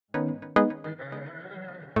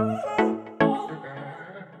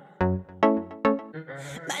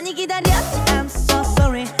많이 기다렸지 I'm so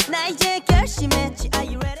sorry 나 이제 결심했지 Are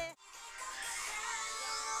you ready?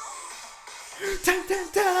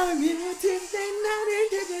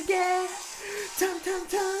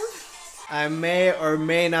 I may or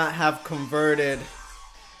may not have converted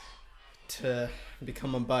to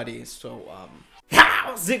become a buddy, so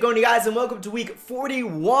how's it going, you guys, and welcome to week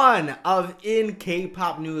 41 of In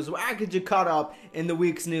K-Pop News, where I get you caught up in the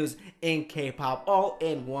week's news in K-Pop all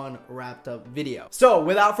in one wrapped up video. So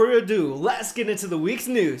without further ado, let's get into the week's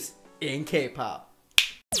news in K-Pop.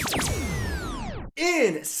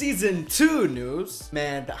 In season 2 news,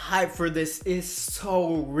 man, the hype for this is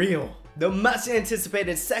so real. The much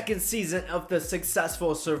anticipated second season of the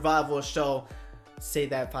successful survival show, say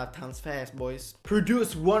that 5 times fast, boys,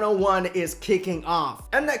 Produce 101 is kicking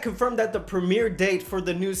off. Mnet confirmed that the premiere date for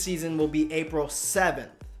the new season will be April 7th.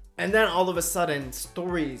 And then all of a sudden,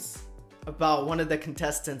 stories about one of the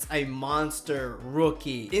contestants, a monster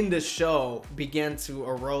rookie in the show, began to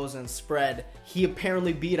arose and spread. He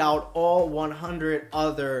apparently beat out all 100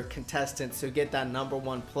 other contestants to get that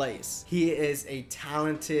 #1 place. He is a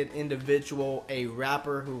talented individual, a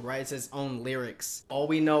rapper who writes his own lyrics. All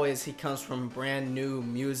we know is he comes from brand new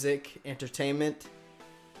music entertainment,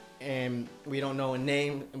 and we don't know a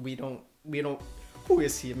name. We don't who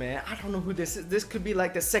is he, man? I don't know who this is. This could be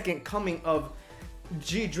like the second coming of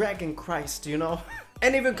G-Dragon Christ, you know?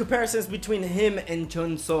 And even comparisons between him and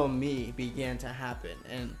Jun So-mi began to happen,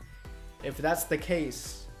 and if that's the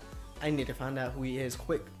case, I need to find out who he is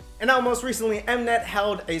quick. And now most recently, Mnet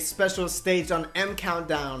held a special stage on M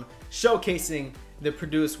Countdown showcasing the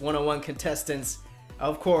Produce 101 contestants,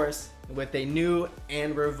 of course, with a new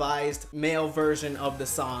and revised male version of the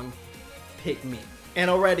song Pick Me. And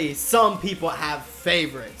already, some people have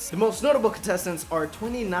favorites. The most notable contestants are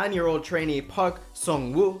 29-year-old trainee Park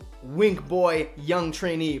Sung-woo, Wink Boy young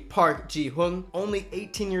trainee Park Ji-hoon, only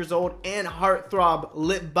 18 years old, and heartthrob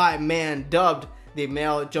Lit by Man dubbed the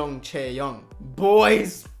male Jung Chae-young.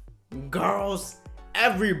 Boys, girls,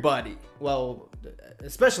 everybody, well,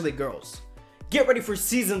 especially girls, get ready for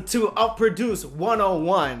season 2 of Produce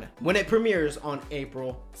 101 when it premieres on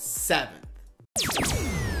April 7th.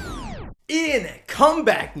 In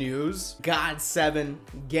comeback news, GOT7,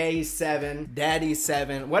 Gay7,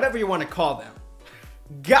 Daddy7, whatever you want to call them,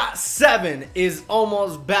 GOT7 is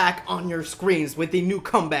almost back on your screens with the new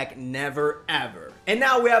comeback Never Ever. And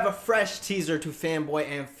now we have a fresh teaser to fanboy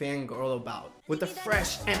and fangirl about, with a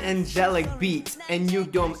fresh and angelic beat and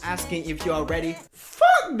Yugyeom asking if you are ready.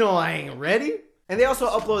 Fuck no, I ain't ready. And they also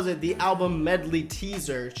uploaded the album medley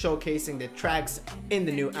teaser showcasing the tracks in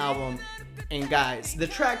the new album. And guys, the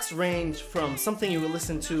tracks range from something you would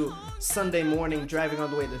listen to Sunday morning driving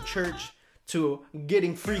on the way to church to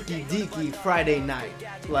getting freaky deaky Friday night.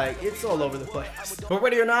 Like, it's all over the place. But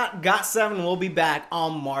ready or not, GOT7 will be back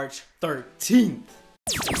on March 13th.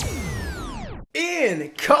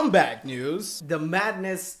 In comeback news, the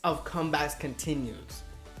madness of comebacks continues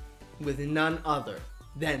with none other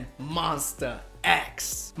than MONSTA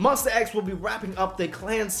X. MONSTA X will be wrapping up the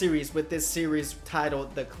Clan series with this series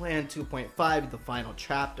titled The Clan 2.5, the final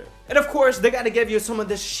chapter. And of course, they gotta give you some of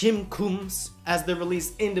the shimkums as they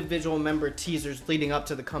release individual member teasers leading up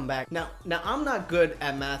to the comeback. Now I'm not good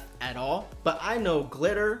at math at all, but I know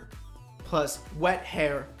glitter plus wet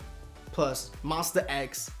hair plus MONSTA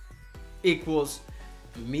X equals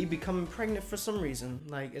me becoming pregnant for some reason.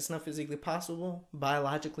 Like, it's not physically possible,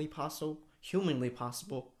 biologically possible, humanly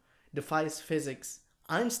possible, defies physics.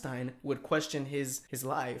 Einstein would question his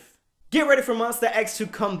life. Get ready for MONSTA X to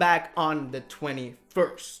come back on the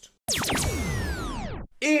 21st.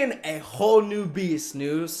 In a whole new Beast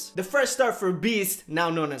news, the fresh start for Beast, now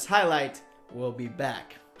known as Highlight, will be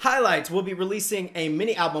back. Highlight will be releasing a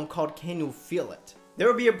mini album called Can You Feel It? There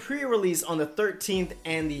will be a pre-release on the 13th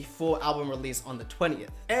and the full album release on the 20th.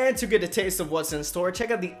 And to get a taste of what's in store,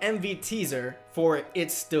 check out the MV teaser for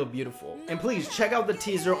It's Still Beautiful. And please check out the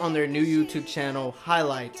teaser on their new YouTube channel,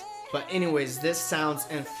 Highlight. But anyways, this sounds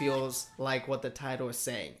and feels like what the title is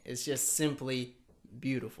saying. It's just simply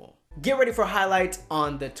beautiful. Get ready for Highlight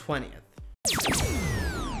on the 20th.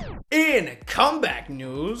 In comeback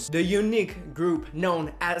news, the unique group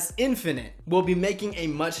known as Infinite will be making a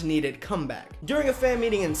much needed comeback. During a fan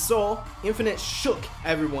meeting in Seoul, Infinite shook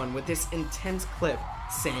everyone with this intense clip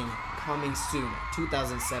saying coming soon,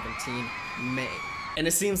 2017 May. And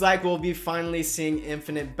it seems like we'll be finally seeing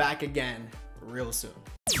Infinite back again real soon.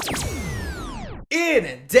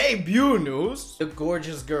 In debut news, the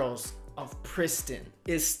gorgeous girls of PRISTIN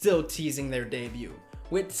is still teasing their debut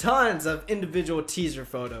with tons of individual teaser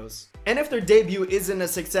photos. And if their debut isn't a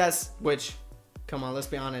success, which, come on, let's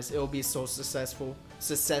be honest, it'll be so successful.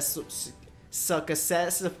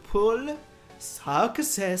 successful.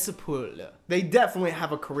 They definitely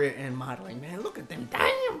have a career in modeling, man. Look at them,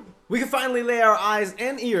 damn. We can finally lay our eyes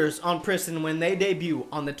and ears on PRISTIN when they debut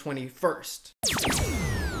on the 21st.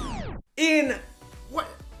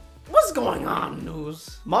 What's going on,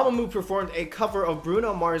 news? MAMAMOO performed a cover of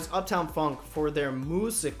Bruno Mars' Uptown Funk for their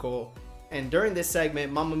musical, and during this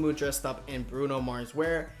segment, MAMAMOO dressed up in Bruno Mars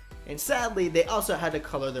wear, and sadly, they also had to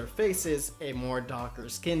color their faces a more darker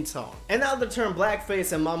skin tone. And now the term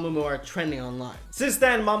Blackface and MAMAMOO are trending online. Since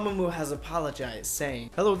then, MAMAMOO has apologized,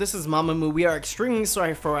 saying, "Hello, this is MAMAMOO. We are extremely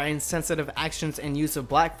sorry for our insensitive actions and use of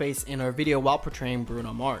blackface in our video while portraying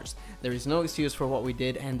Bruno Mars. There is no excuse for what we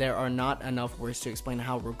did, and there are not enough words to explain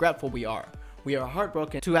how regretful we are. We are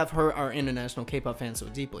heartbroken to have hurt our international K-pop fans so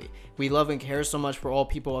deeply. We love and care so much for all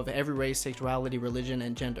people of every race, sexuality, religion,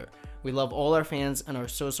 and gender. We love all our fans and are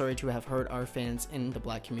so sorry to have hurt our fans in the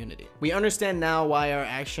black community. We understand now why our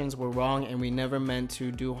actions were wrong and we never meant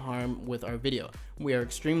to do harm with our video. We are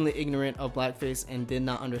extremely ignorant of blackface and did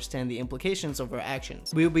not understand the implications of our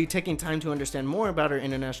actions. We will be taking time to understand more about our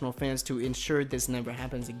international fans to ensure this never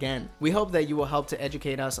happens again. We hope that you will help to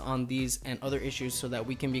educate us on these and other issues so that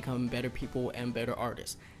we can become better people and better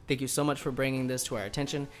artists. Thank you so much for bringing this to our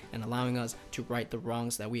attention and allowing us to right the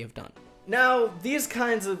wrongs that we have done." Now, these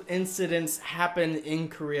kinds of incidents happen in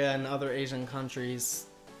Korea and other Asian countries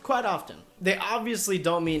quite often. They obviously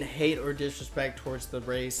don't mean hate or disrespect towards the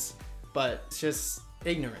race, but it's just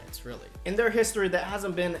ignorance, really. In their history, there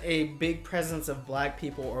hasn't been a big presence of black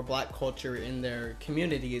people or black culture in their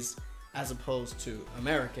communities as opposed to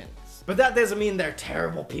Americans. But that doesn't mean they're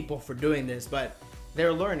terrible people for doing this, but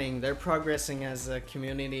they're learning, they're progressing as a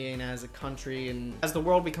community and as a country, and as the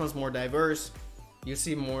world becomes more diverse, you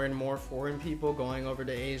see more and more foreign people going over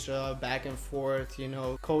to Asia, back and forth, you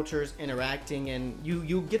know, cultures interacting, and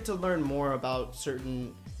you get to learn more about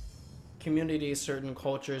certain communities, certain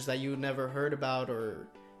cultures that you never heard about or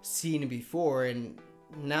seen before. And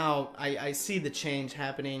now I see the change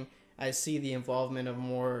happening. I see the involvement of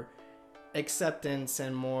more acceptance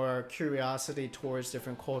and more curiosity towards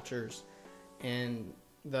different cultures. And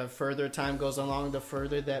the further time goes along, the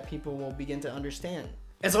further that people will begin to understand.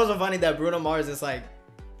 It's also funny that Bruno Mars is like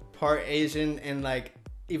part Asian and like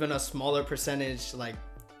even a smaller percentage like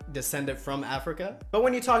descended from Africa. But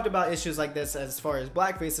when you talked about issues like this, as far as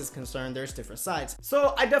blackface is concerned, there's different sides.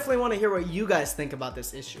 So I definitely want to hear what you guys think about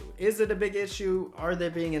this issue. Is it a big issue? Are they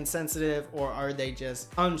being insensitive, or are they just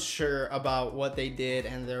unsure about what they did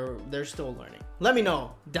and they're still learning? Let me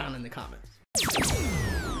know down in the comments.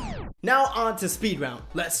 Now on to speed round.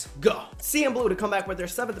 Let's go. CNBLUE to come back with their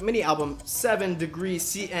 7th mini album 7 Degrees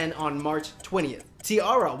CN on March 20th.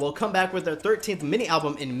 T-ara will come back with their 13th mini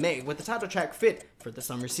album in May with the title track Fit for the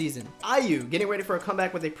summer season. IU getting ready for a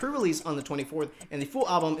comeback with a pre-release on the 24th, and the full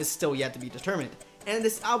album is still yet to be determined. And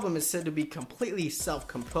this album is said to be completely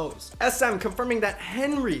self-composed. SM confirming that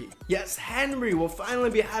Henry, yes, Henry will finally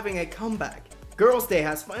be having a comeback. Girls' Day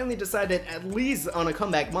has finally decided at least on a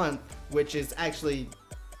comeback month, which is actually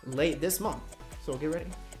late this month, so get ready.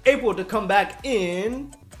 April to come back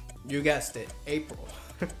in, you guessed it, April.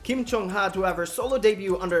 Chung Ha to have her solo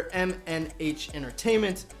debut under MNH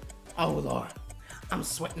Entertainment. Oh lord, I'm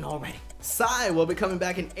sweating already. Psy will be coming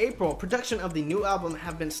back in April. Production of the new album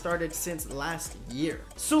have been started since last year.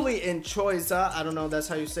 Sulli and Choiza, I don't know if that's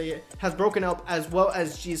how you say it, has broken up, as well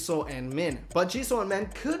as Jisoo and Min. But Jisoo and Min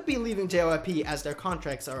could be leaving JYP as their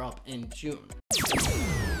contracts are up in June.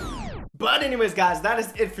 But anyways guys, that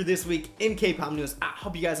is it for this week in K-pop news. I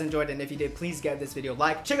hope you guys enjoyed it, and if you did, please give this video a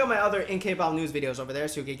like. Check out my other in K-pop news videos over there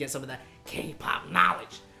so you can get some of that K-pop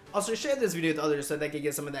knowledge. Also share this video with others so they can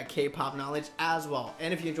get some of that K-pop knowledge as well.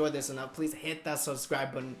 And if you enjoyed this enough, please hit that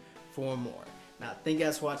subscribe button for more. Now thank you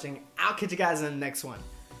guys for watching. I'll catch you guys in the next one.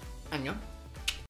 Annyeong.